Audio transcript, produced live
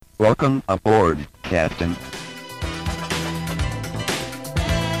Welcome aboard, Captain.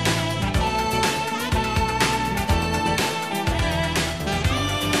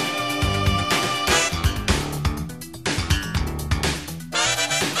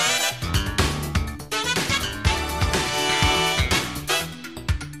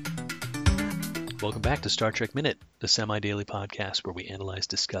 Welcome back to Star Trek Minute, the semi-daily podcast where we analyze,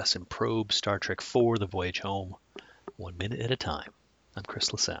 discuss, and probe Star Trek IV: The Voyage Home, 1 minute at a time. I'm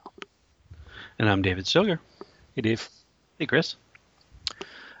Chris LaSalle. And I'm David Stoger. Hey, Dave. Hey, Chris.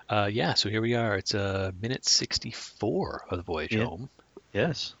 So here we are. It's minute 64 of The Voyage Home.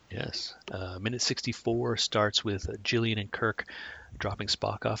 Yes. Yes. Minute 64 starts with Jillian and Kirk dropping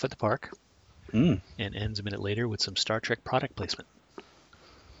Spock off at the park and ends a minute later with some Star Trek product placement.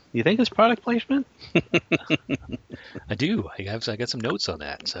 You think it's product placement? I do. I got some notes on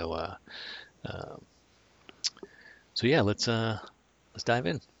that. So yeah, let's dive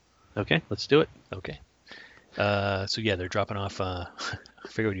in. Okay, let's do it. Okay. They're dropping off. I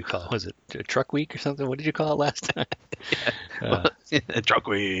forget what you call it. Was it a truck week or something? What did you call it last time? Truck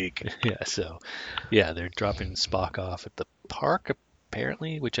week. Yeah. So, yeah, they're dropping Spock off at the park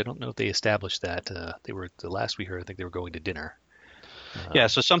apparently, which I don't know if they established that. They were the last we heard. I think they were going to dinner.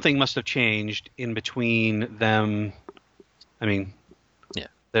 So something must have changed in between them. I mean, yeah,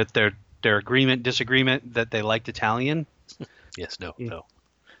 that their disagreement that they liked Italian. Yes. No.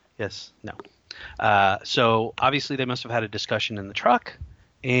 Yes. No. So obviously they must have had a discussion in the truck,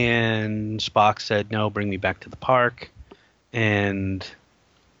 and Spock said, "No, bring me back to the park," and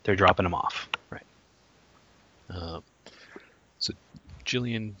they're dropping him off. Right. So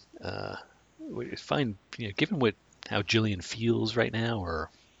Jillian, given how Jillian feels right now, or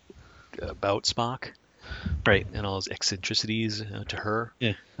about Spock, right, and all his eccentricities to her,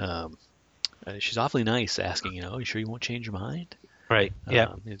 yeah, she's awfully nice, asking, "Are you sure you won't change your mind?" Right.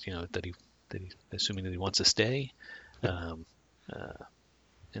 Yeah. That he assuming that he wants to stay, and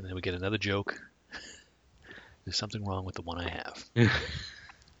then we get another joke. There's something wrong with the one I have,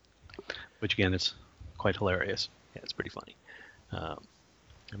 which again is quite hilarious. Yeah, it's pretty funny. I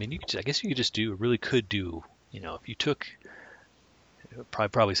guess you could just could do. If you took,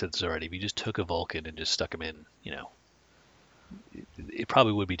 probably said this already, if you just took a Vulcan and just stuck him in, it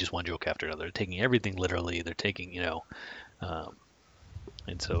probably would be just one joke after another. They're taking everything literally. They're taking,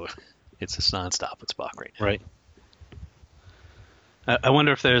 and so it's just nonstop with Spock right now. Right. I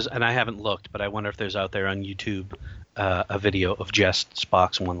wonder if there's, and I haven't looked, but I wonder if there's out there on YouTube a video of just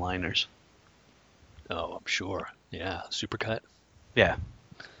Spock's one-liners. Oh, I'm sure. Yeah, supercut. Yeah.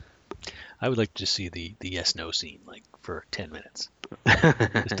 I would like to just see the yes/no scene, like, for 10 minutes.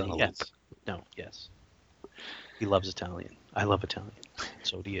 Just on a yes. loop. No, yes. He loves Italian. I love Italian.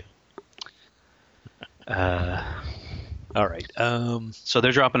 So do you. All right. So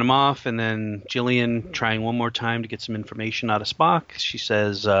they're dropping him off, and then Jillian trying one more time to get some information out of Spock. She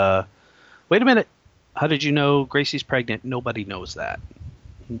says, wait a minute. How did you know Gracie's pregnant? Nobody knows that.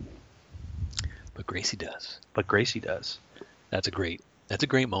 But Gracie does. That's a great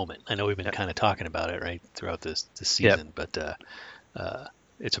moment. I know we've been kind of talking about it, right, throughout this season, but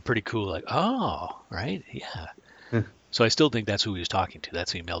it's a pretty cool, like, oh, right? Yeah. So I still think that's who he was talking to.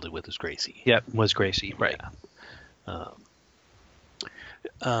 That's who he melded with, was Gracie. Yep, was Gracie, right.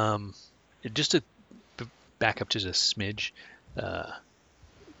 Yeah. Just to back up just a smidge,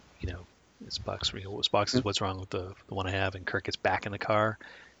 Spock says, "What's wrong with the one I have?" And Kirk gets back in the car,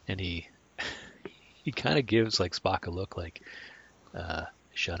 and he kind of gives like Spock a look like,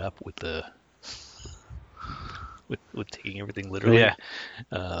 "Shut up with the with taking everything literally." Yeah.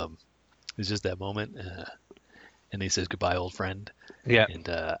 It's just that moment, and he says, "Goodbye, old friend." Yeah. And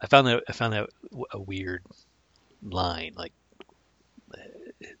I found that a weird line. Like,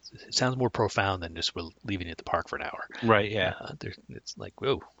 it sounds more profound than just we're leaving you at the park for an hour. Right. Yeah. It's like,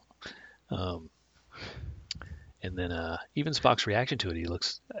 whoa. And then even Spock's reaction to it,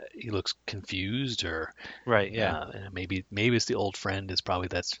 he looks confused, or right. Yeah. Maybe it's the old friend. Is probably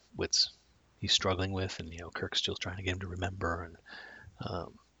that's what's he's struggling with, and Kirk's still trying to get him to remember. And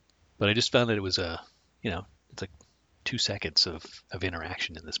but I just found that it was it's like 2 seconds of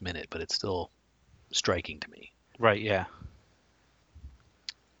interaction in this minute, but it's still striking to me. Right. Yeah.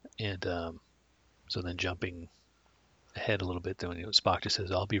 And so then jumping ahead a little bit, then Spock just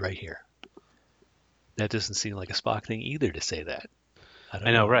says, "I'll be right here." That doesn't seem like a Spock thing either to say that.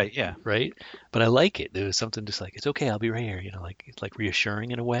 I know, right? Yeah. Right? But I like it. There was something just like, it's okay, I'll be right here. Like, it's like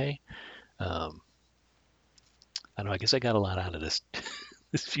reassuring in a way. I don't know. I guess I got a lot out of this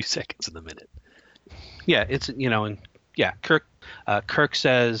this few seconds in the minute. Yeah, it's and yeah, Kirk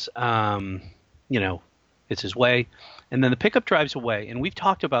says, it's his way, And then the pickup drives away. And we've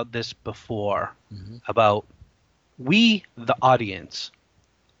talked about this before, Mm-hmm. about we, the audience,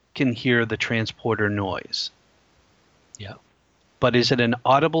 can hear the transporter noise. Yeah. But is it an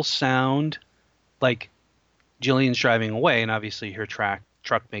audible sound? Like Jillian's driving away, and obviously her truck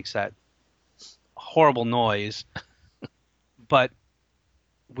makes that horrible noise. But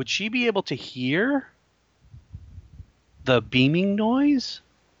would she be able to hear the beaming noise?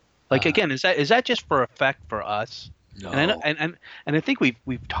 Like again, is that just for effect for us? No. And I know, and I think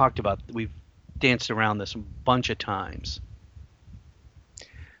we've talked about, we've danced around this a bunch of times.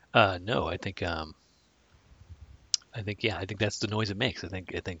 No, I think that's the noise it makes. I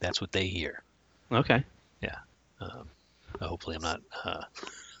think that's what they hear. Okay. Yeah. Hopefully, I'm not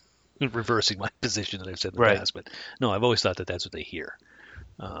reversing my position that I've said in the Right. past, but no, I've always thought that that's what they hear,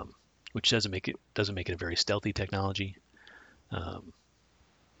 which doesn't make it a very stealthy technology, because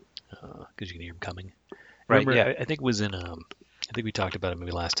you can hear them coming. Right. Remember, Yeah. I think it was in I think we talked about it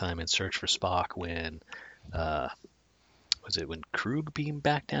maybe last time in Search for Spock when was it when Krug beamed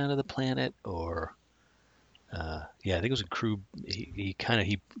back down to the planet, or yeah, I think it was when Krug. He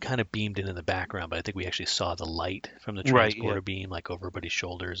kind of beamed in the background, but I think we actually saw the light from the Right, transporter yeah. beam like over everybody's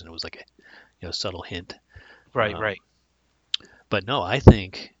shoulders, and it was like a subtle hint. Right. Um, Right. But no, I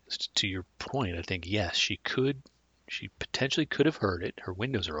think to your point, I think yes, she potentially could have heard it. Her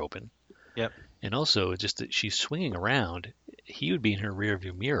windows are open, Yep. and also just that she's swinging around. He would be in her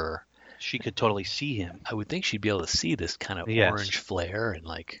rearview mirror. She could totally see him. I would think she'd be able to see this kind of Yes. orange flare, and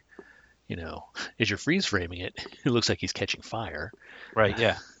like, as you're freeze framing it, it looks like he's catching fire. Right.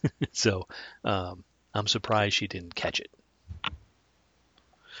 Yeah. So I'm surprised she didn't catch it.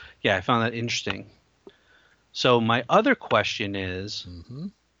 Yeah. I found that interesting. So my other question is, Mm-hmm.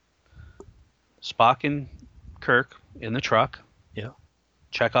 Spock and Kirk in the truck. Yeah.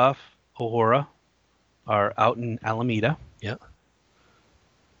 Chekhov, Uhura are out in Alameda. Yeah.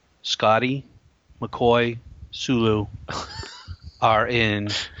 Scotty, McCoy, Sulu are in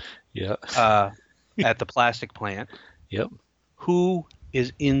Yeah. at the plastic plant. Yep. Who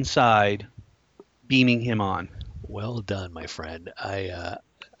is inside beaming him on? Well done, my friend. I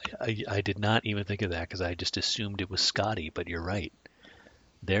did not even think of that because I just assumed it was Scotty, but you're right.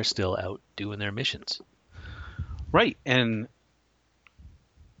 They're still out doing their missions. Right. And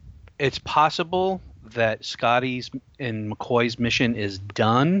it's possible that Scotty's and McCoy's mission is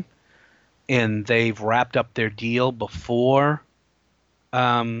done and they've wrapped up their deal before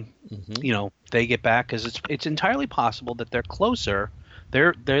Mm-hmm. they get back, because it's entirely possible that they're closer.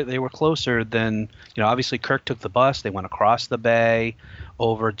 They were closer than, obviously Kirk took the bus. They went across the bay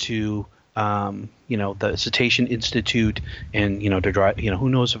over to the Cetacean Institute, and to drive. Who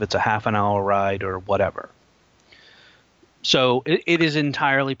knows if it's a half an hour ride or whatever. So it is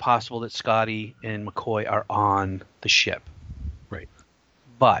entirely possible that Scotty and McCoy are on the ship. Right.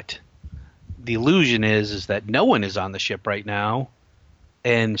 But the illusion is that no one is on the ship right now,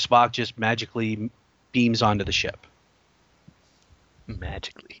 and Spock just magically beams onto the ship.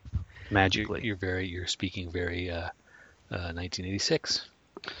 Magically. Magically. You're speaking very 1986.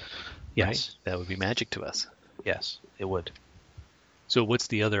 Yes. Right? That would be magic to us. Yes, it would. So what's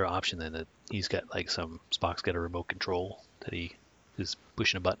the other option then? That he's got Spock's got a remote control that he is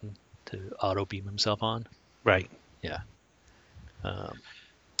pushing a button to auto beam himself on. Right. Yeah.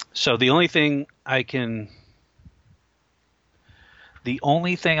 So the only thing I can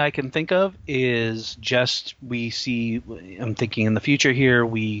think of is just I'm thinking in the future here,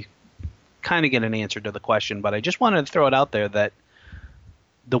 we kind of get an answer to the question, but I just wanted to throw it out there that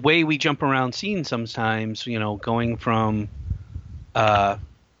the way we jump around scenes sometimes, going from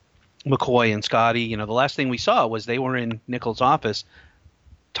McCoy and Scotty, the last thing we saw was they were in Nichols' office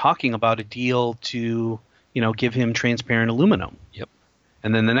talking about a deal to, give him transparent aluminum. Yep.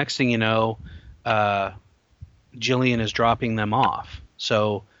 And then the next thing you know, Jillian is dropping them off.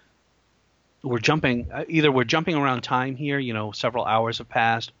 So we're jumping around time here, several hours have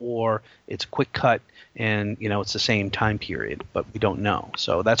passed, or it's a quick cut and, it's the same time period, but we don't know.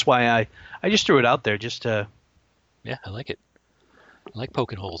 So that's why I just threw it out there just to. Yeah, I like it. I like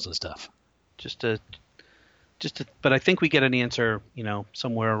poking holes and stuff. But I think we get an answer,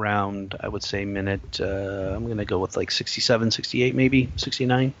 somewhere around, I would say minute, I'm going to go with like 67, 68, maybe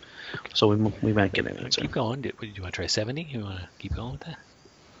 69. So we might get an answer. Keep going. Do you want to try 70? You want to keep going with that?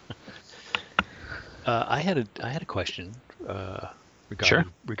 I had a question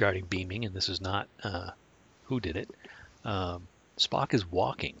regarding beaming, and this is not who did it. Spock is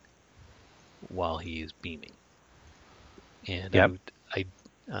walking while he is beaming, and Yep. I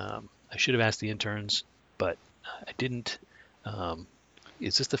should have asked the interns, but I didn't.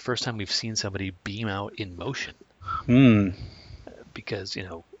 Is this the first time we've seen somebody beam out in motion? Hmm. because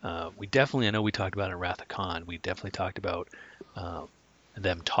we definitely, I know we talked about it in Wrath of Khan. We definitely talked about um,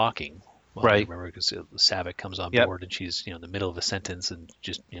 them talking. Well, I Right. remember because Savick comes on Yep. board and she's in the middle of a sentence and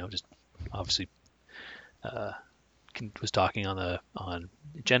just obviously uh, was talking on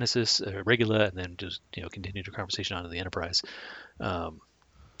Genesis, Regula, and then just continued the conversation onto the Enterprise. Um,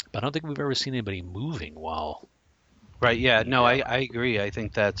 but I don't think we've ever seen anybody moving while Right. being Yeah. beamed No, I out. I agree. I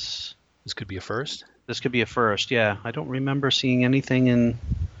think This could be a first. this could be a first. Yeah. I don't remember seeing anything in.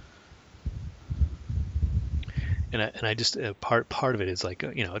 And I just part of it is like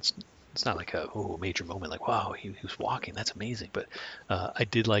it's not like a major moment like wow he was walking, that's amazing, but I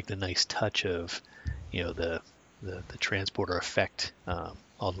did like the nice touch of the transporter effect,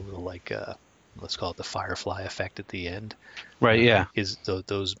 all the little like let's call it the firefly effect at the end, Right. Yeah. is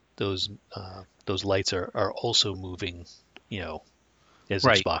those lights are also moving, you know as if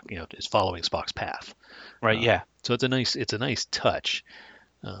Right. Spock is following Spock's path. Right. uh, Yeah. so it's a nice touch.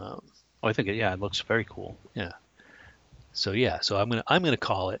 um, Oh, I think it looks very cool. yeah. So I'm gonna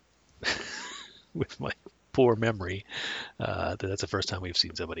call it with my poor memory that's the first time we've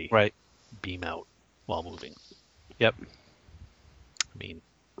seen somebody Right. beam out while moving. Yep. I mean,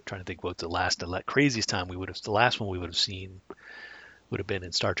 I'm trying to think what the craziest time the last one we would have seen would have been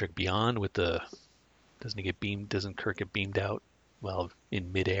in Star Trek Beyond with the doesn't Kirk get beamed out while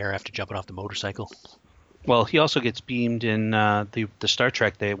in midair after jumping off the motorcycle? Well, he also gets beamed in the Star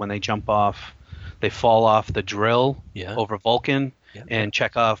Trek. When they jump off, they fall off the drill Yeah. over Vulcan, Yeah. and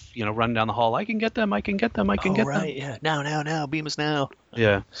Chekhov, run down the hall. I can get them. I can get them. I can Oh get right, them. yeah. Now, beam us now.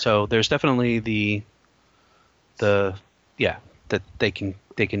 Yeah. So there's definitely the yeah that they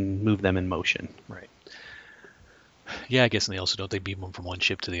can move them in motion. Right. Yeah, I guess, and they beam them from one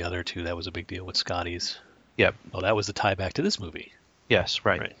ship to the other too. That was a big deal with Scotty's. Yep. Oh, that was the tie back to this movie. Yes.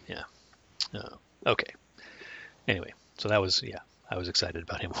 Right. Right. Yeah. Okay. Anyway, so that was I was excited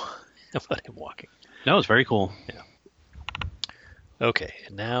about him about him walking. No, it's very cool. Okay,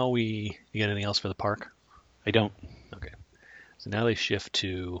 and now you got anything else for the park? I don't. Okay. So now they shift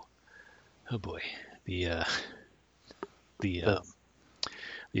to oh boy, the the The- um,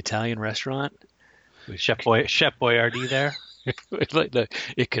 the Italian restaurant. Chef Boyardee there. Like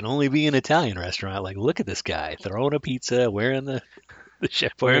it can only be an Italian restaurant. Like, look at this guy throwing a pizza, wearing the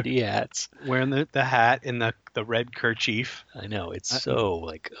Chef Where- Boyardee hats. Wearing the hat and the red kerchief. I know, it's so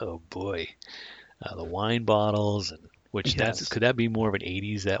like, oh boy, the wine bottles, and Yes. could that be more of an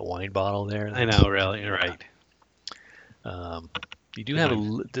 '80s, that wine bottle there? I know, really. You're right. You do have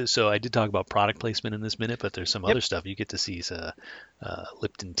so I did talk about product placement in this minute, but there's some Yep. other stuff you get to see.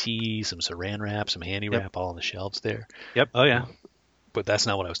 Lipton tea, some Saran wrap, some handy wrap, all on the shelves there. Yep. Oh yeah. But that's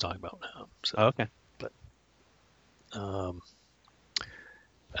not what I was talking about. Oh, okay. Um,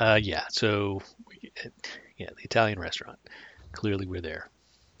 yeah. So, yeah, the Italian restaurant. Clearly, we're there.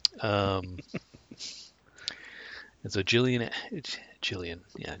 And so Jillian,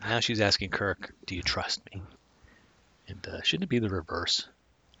 yeah. Now she's asking Kirk, "Do you trust me?" And shouldn't it be the reverse?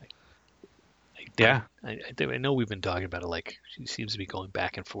 Yeah. I know we've been talking about it. Like, she seems to be going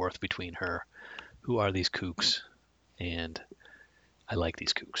back and forth between her, who are these kooks, and I like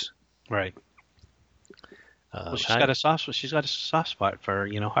these kooks. Right. Well, she's got a soft spot for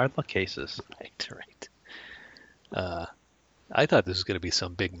hard luck cases. Right. I thought this was going to be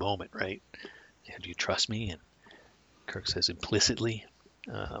some big moment, right? Do you trust me? And Kirk says implicitly,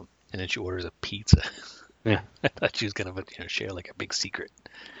 and then she orders a pizza. Yeah. I thought she was going to share like a big secret.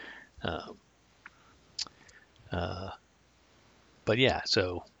 But yeah,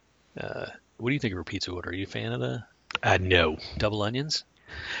 so what do you think of her pizza order? Are you a fan of the No. double onions?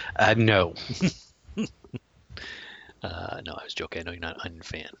 No. No, I was joking. I know you're not an onion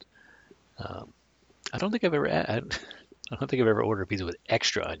fan. I don't think I've ever I don't think I've ever ordered a pizza with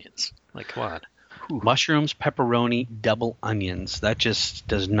extra onions. Like, come on. Mushrooms, pepperoni, double onions. That just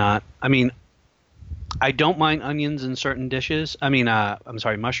does not. I mean, I don't mind onions in certain dishes. I mean, I'm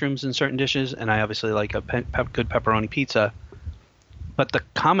sorry, mushrooms in certain dishes, and I obviously like a good pepperoni pizza. But the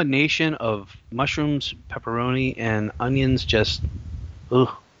combination of mushrooms, pepperoni, and onions just,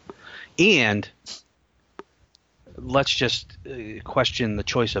 ugh. And let's just question the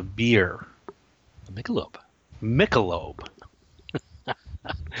choice of beer. Michelob. Michelob.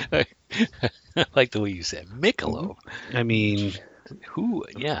 I like the way you said Michelob. I mean, Who?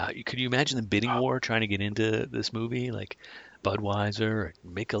 Yeah, could you imagine the bidding war trying to get into this movie, like Budweiser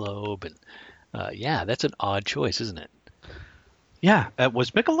and Michelob, and yeah, that's an odd choice, isn't it? yeah.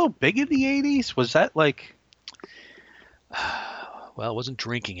 Was Michelob big in the 80s? Was that like... Well, I wasn't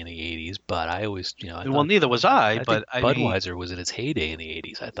drinking in the '80s, but I always, I Well, thought, neither was I, I but think Budweiser was in its heyday in the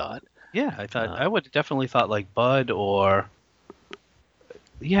 '80s. I thought. Yeah, I would have definitely thought like Bud or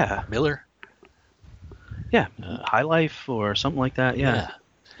Miller. High Life or something like that. Yeah.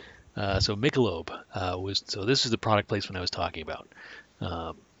 So Michelob this is the product placement I was talking about,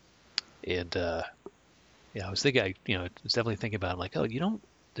 and I was thinking, I was definitely thinking about it, like, oh,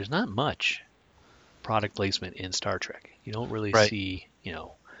 there's not much product placement in Star Trek. You don't really Right. see,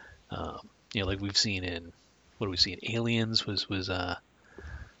 like we've seen in, what do we see in Aliens was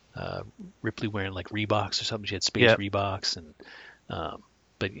Ripley wearing like Reeboks or something. She had space Yep. Reeboks, and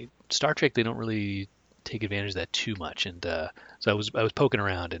but Star Trek they don't really take advantage of that too much. And so I was poking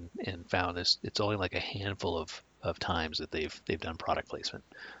around and found this. It's only like a handful of times that they've done product placement.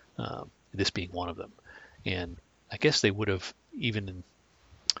 This being one of them, and I guess they would have even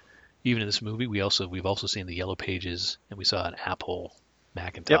in this movie we've also seen the Yellow Pages, and we saw an Apple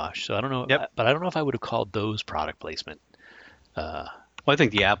Macintosh. So I don't know, Yep. but I don't know if I would have called those product placement. Well, I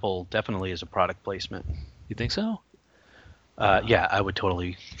think the Apple definitely is a product placement. You think so? Yeah, I would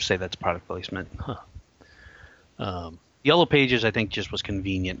totally say that's product placement. Um, Yellow Pages, I think, just was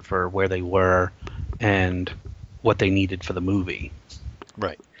convenient for where they were and what they needed for the movie.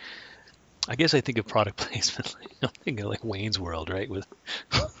 right. I guess I think of product placement. I'm thinking like Wayne's World, right? With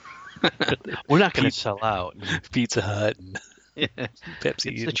We're not going to sell out. Pizza Hut and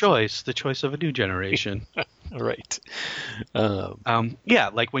Pepsi. It's the choice of a new generation. Right. Yeah,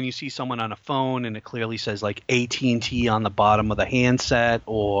 like when you see someone on a phone and it clearly says like AT&T on the bottom of the handset,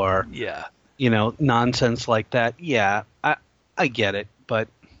 or Yeah. nonsense like that. Yeah, I get it, but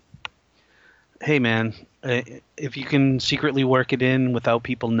hey, man, if you can secretly work it in without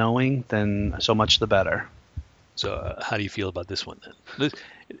people knowing, then so much the better. So how do you feel about this one then?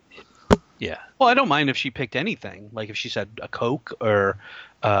 Yeah. Well, I don't mind if she picked anything, like if she said a Coke or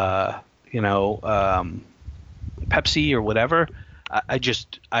Pepsi or whatever. I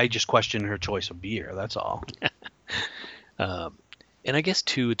just question her choice of beer. That's all. And I guess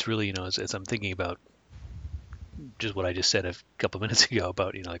too, it's really, as I'm thinking about just what I just said a couple of minutes ago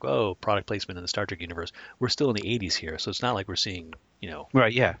about, like, oh, product placement in the Star Trek universe. We're still in the 80s here, so it's not like we're seeing,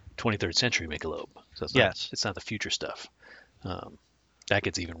 Right? Yeah. 23rd century Michelob. So it's not the future stuff. That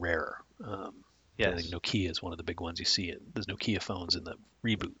gets even rarer. Yes. I think Nokia is one of the big ones you see. There's Nokia phones in the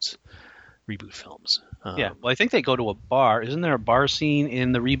reboot films. Yeah. Well, I think they go to a bar. Isn't there a bar scene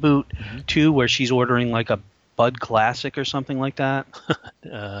in the reboot too, where she's ordering like a Bud Classic or something like that?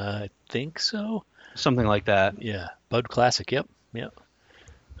 I think so. Something like that. Yeah, Bud Classic. Yep. Good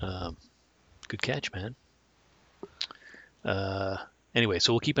catch, man. Anyway,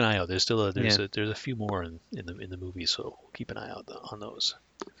 so we'll keep an eye out. There's still there's a few more in the movie, so we'll keep an eye out on those.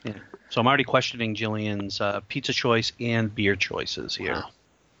 Yeah. So I'm already questioning Jillian's pizza choice and beer choices here. Wow.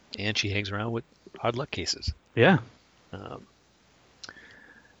 And she hangs around with hard luck cases. Yeah.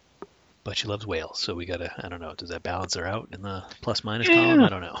 But she loves whales, so we gotta. I don't know. Does that balance her out in the plus minus column? I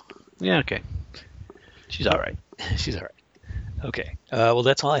don't know. Yeah. Okay. She's all right. She's all right. Okay. Well,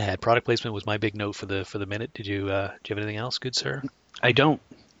 that's all I had. Product placement was my big note for the minute. Do you have anything else, good sir? I don't.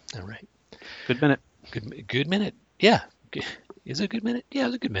 All right. Good minute. Good minute. Yeah. Is it a good minute? Yeah, it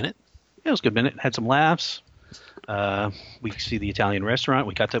was a good minute. Yeah, it was a good minute. Had some laughs. We see the Italian restaurant.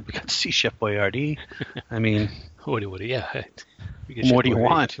 We got to see Chef Boyardee. I mean, What do you? Yeah. what more do you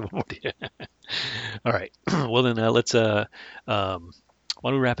want? All right. Well then, let's. Why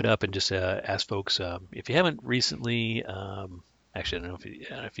don't we wrap it up and just ask folks if you haven't recently. Actually, I don't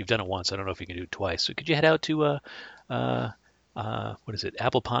know if you've done it once. I don't know if you can do it twice. So could you head out to what is it,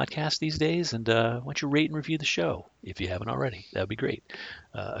 Apple Podcasts these days, and why don't you rate and review the show if you haven't already? That would be great.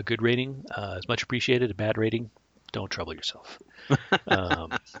 A good rating is much appreciated. A bad rating, don't trouble yourself.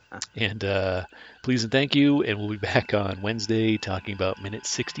 And please and thank you. And we'll be back on Wednesday talking about minute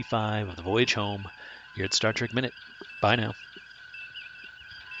 65 of the voyage home here at Star Trek Minute. Bye now.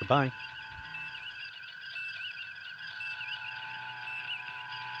 Goodbye.